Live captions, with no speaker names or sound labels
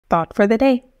Thought for the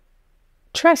day.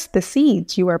 Trust the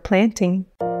seeds you are planting.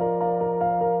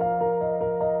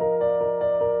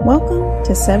 Welcome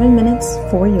to 7 Minutes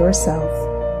for Yourself.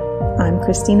 I'm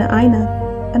Christina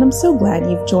and I'm so glad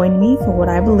you've joined me for what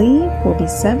I believe will be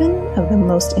 7 of the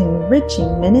most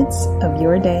enriching minutes of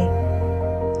your day.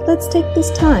 Let's take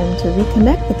this time to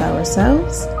reconnect with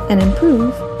ourselves and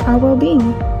improve our well-being.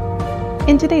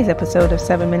 In today's episode of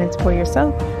 7 Minutes for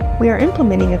Yourself, we are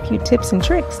implementing a few tips and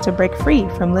tricks to break free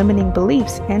from limiting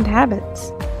beliefs and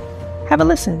habits. Have a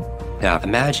listen. Now,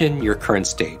 imagine your current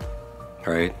state,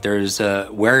 all right? There's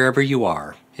wherever you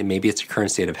are, and maybe it's your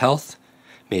current state of health,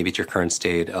 maybe it's your current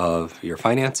state of your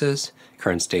finances,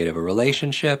 current state of a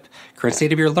relationship, current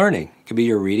state of your learning. It could be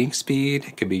your reading speed,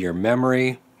 it could be your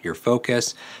memory, your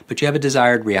focus, but you have a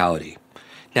desired reality.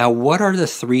 Now, what are the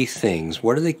 3 things?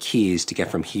 What are the keys to get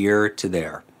from here to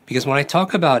there? Because when I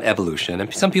talk about evolution,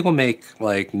 and some people make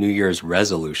like New Year's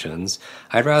resolutions,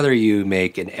 I'd rather you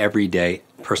make an everyday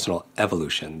personal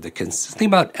evolution. The thing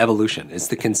about evolution is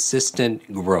the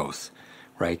consistent growth,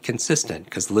 right? Consistent,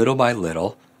 because little by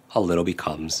little, a little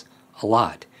becomes a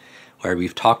lot. Where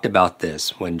we've talked about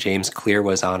this when James Clear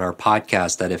was on our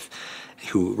podcast,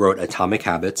 who wrote Atomic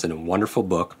Habits in a wonderful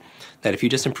book, that if you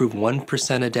just improve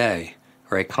 1% a day,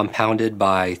 right, compounded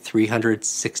by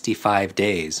 365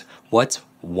 days, what's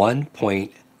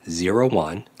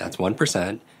 1.01, that's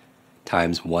 1%,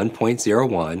 times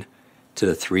 1.01 to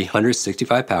the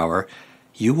 365 power,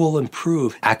 you will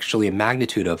improve actually a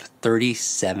magnitude of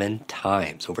 37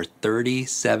 times, over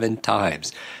 37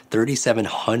 times,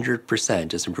 3,700%,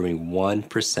 just improving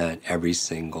 1% every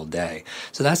single day.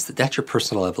 So that's your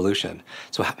personal evolution.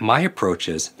 So my approach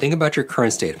is, think about your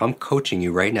current state. If I'm coaching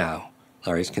you right now,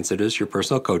 all right, consider this your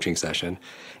personal coaching session,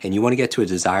 and you want to get to a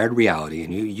desired reality,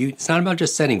 and it's not about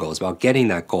just setting goals, it's about getting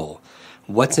that goal.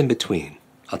 What's in between?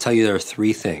 I'll tell you there are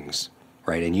 3 things,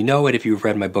 right? And you know it if you've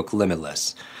read my book,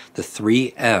 Limitless. The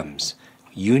 3 M's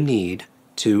you need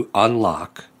to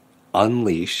unlock,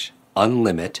 unleash,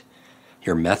 unlimit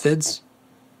your methods,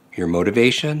 your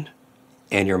motivation,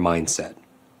 and your mindset.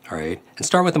 All right. And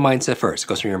start with the mindset first. It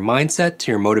goes from your mindset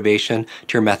to your motivation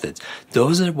to your methods.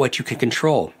 Those are what you can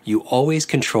control. You always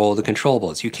control the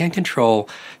controllables. You can't control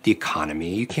the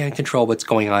economy. You can't control what's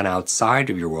going on outside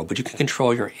of your world, but you can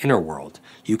control your inner world.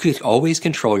 You can always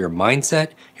control your mindset,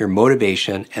 your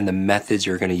motivation, and the methods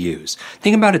you're going to use.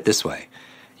 Think about it this way.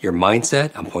 Your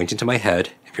mindset, I'm pointing to my head.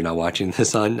 If you're not watching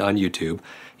this on YouTube,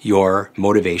 your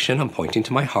motivation, I'm pointing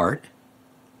to my heart.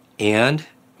 And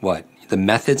what? The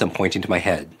methods, I'm pointing to my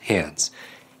hands.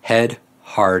 Head,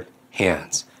 heart,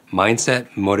 hands. Mindset,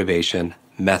 motivation,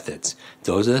 methods.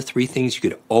 Those are the 3 things you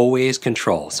could always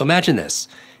control. So imagine this.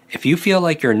 If you feel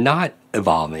like you're not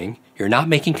evolving, you're not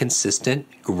making consistent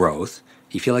growth,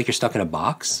 you feel like you're stuck in a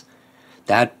box,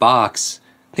 that box,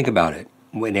 think about it,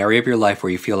 an area of your life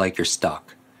where you feel like you're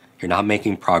stuck. You're not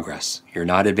making progress. You're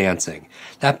not advancing.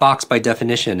 That box, by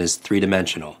definition, is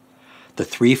 3-dimensional. The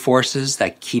 3 forces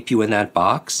that keep you in that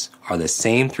box are the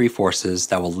same 3 forces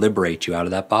that will liberate you out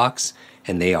of that box,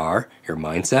 and they are your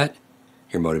mindset,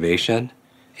 your motivation,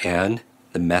 and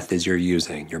the methods you're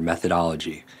using, your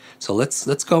methodology. So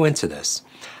let's go into this.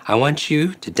 I want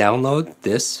you to download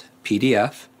this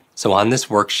PDF. So on this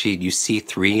worksheet, you see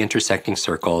 3 intersecting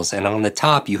circles, and on the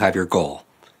top, you have your goal.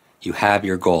 You have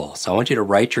your goal. So I want you to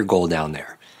write your goal down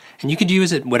there. And you could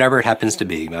use it whatever it happens to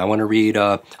be. I want to read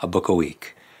a book a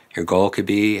week. Your goal could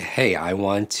be, hey, I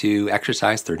want to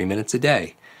exercise 30 minutes a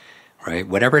day, right?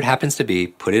 Whatever it happens to be,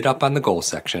 put it up on the goal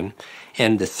section.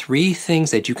 And the 3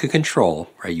 things that you can control,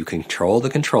 right? You control the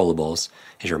controllables,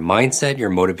 is your mindset, your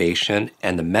motivation,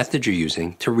 and the method you're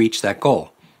using to reach that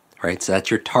goal, right? So that's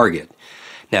your target.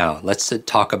 Now, let's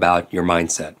talk about your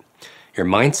mindset. Your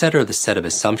mindset are the set of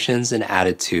assumptions and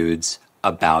attitudes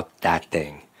about that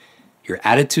thing. Your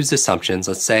attitudes, assumptions,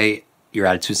 let's say your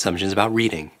attitudes, assumptions about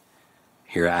reading.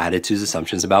 Your attitudes,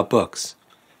 assumptions about books.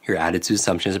 Your attitudes,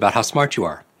 assumptions about how smart you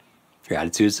are. Your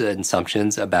attitudes and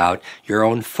assumptions about your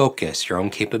own focus, your own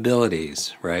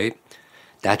capabilities, right?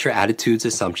 That's your attitudes,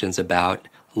 assumptions about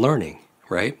learning,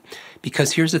 right?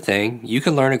 Because here's the thing, you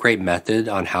can learn a great method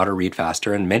on how to read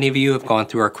faster, and many of you have gone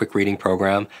through our quick reading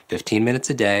program, 15 minutes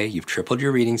a day, you've tripled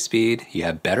your reading speed, you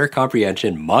have better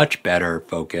comprehension, much better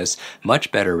focus, much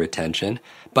better retention.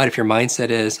 But if your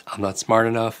mindset is, I'm not smart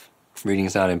enough,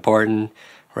 reading's not important,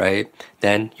 right?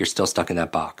 Then you're still stuck in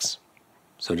that box.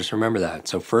 So just remember that.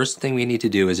 So first thing we need to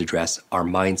do is address our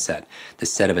mindset, the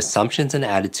set of assumptions and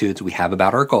attitudes we have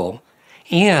about our goal,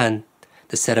 and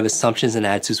the set of assumptions and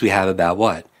attitudes we have about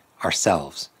what?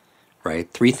 Ourselves, right?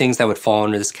 3 things that would fall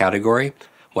under this category,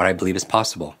 what I believe is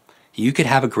possible. You could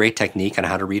have a great technique on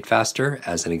how to read faster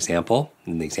as an example.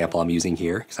 And the example I'm using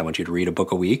here, because I want you to read a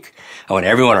book a week. I want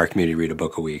everyone in our community to read a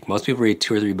book a week. Most people read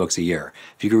 2 or 3 books a year.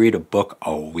 If you could read a book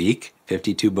a week,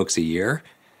 52 books a year,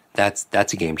 that's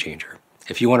a game changer.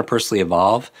 If you want to personally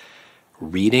evolve,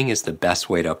 reading is the best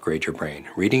way to upgrade your brain.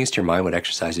 Reading is to your mind what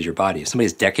exercises your body. If somebody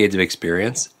has decades of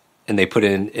experience and they put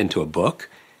it into a book,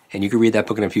 and you could read that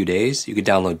book in a few days, you could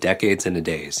download decades into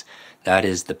days. That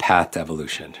is the path to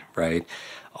evolution, right?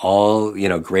 All,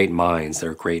 great minds,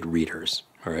 they're great readers,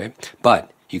 all right?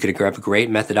 But you could grab a great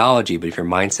methodology, but if your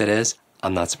mindset is,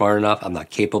 I'm not smart enough, I'm not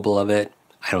capable of it,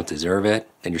 I don't deserve it,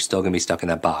 then you're still going to be stuck in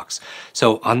that box.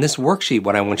 So on this worksheet,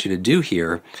 what I want you to do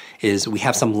here is we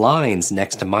have some lines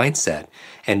next to mindset.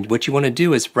 And what you want to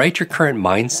do is write your current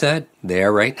mindset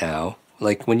there right now.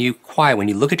 Like when you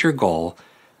look at your goal,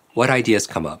 what ideas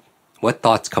come up? What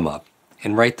thoughts come up?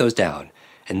 And write those down.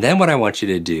 And then what I want you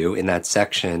to do in that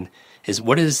section is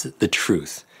what is the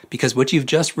truth? Because what you've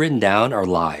just written down are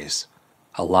lies.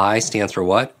 A lie stands for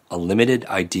what? A limited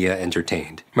idea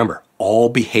entertained. Remember, all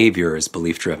behavior is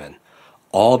belief-driven.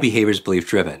 All behavior is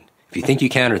belief-driven. If you think you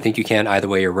can or think you can't, either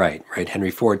way you're right?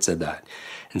 Henry Ford said that.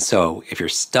 And so if you're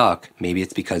stuck, maybe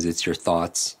it's because it's your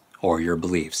thoughts or your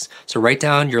beliefs. So write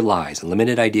down your lies.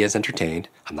 Limited ideas entertained.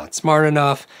 I'm not smart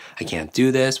enough. I can't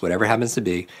do this, whatever happens to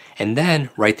be. And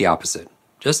then write the opposite.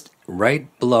 Just right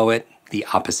below it, the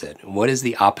opposite. What is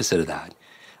the opposite of that?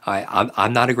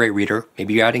 I'm not a great reader.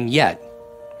 Maybe you're adding yet,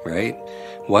 right?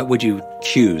 What would you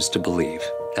choose to believe?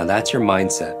 Now that's your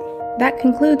mindset. That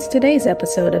concludes today's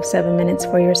episode of 7 Minutes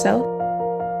for Yourself.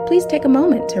 Please take a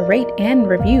moment to rate and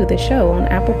review the show on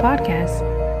Apple Podcasts.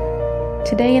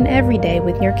 Today and every day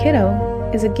with your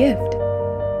kiddo is a gift.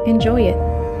 Enjoy it.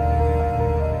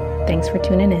 Thanks for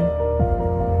tuning in.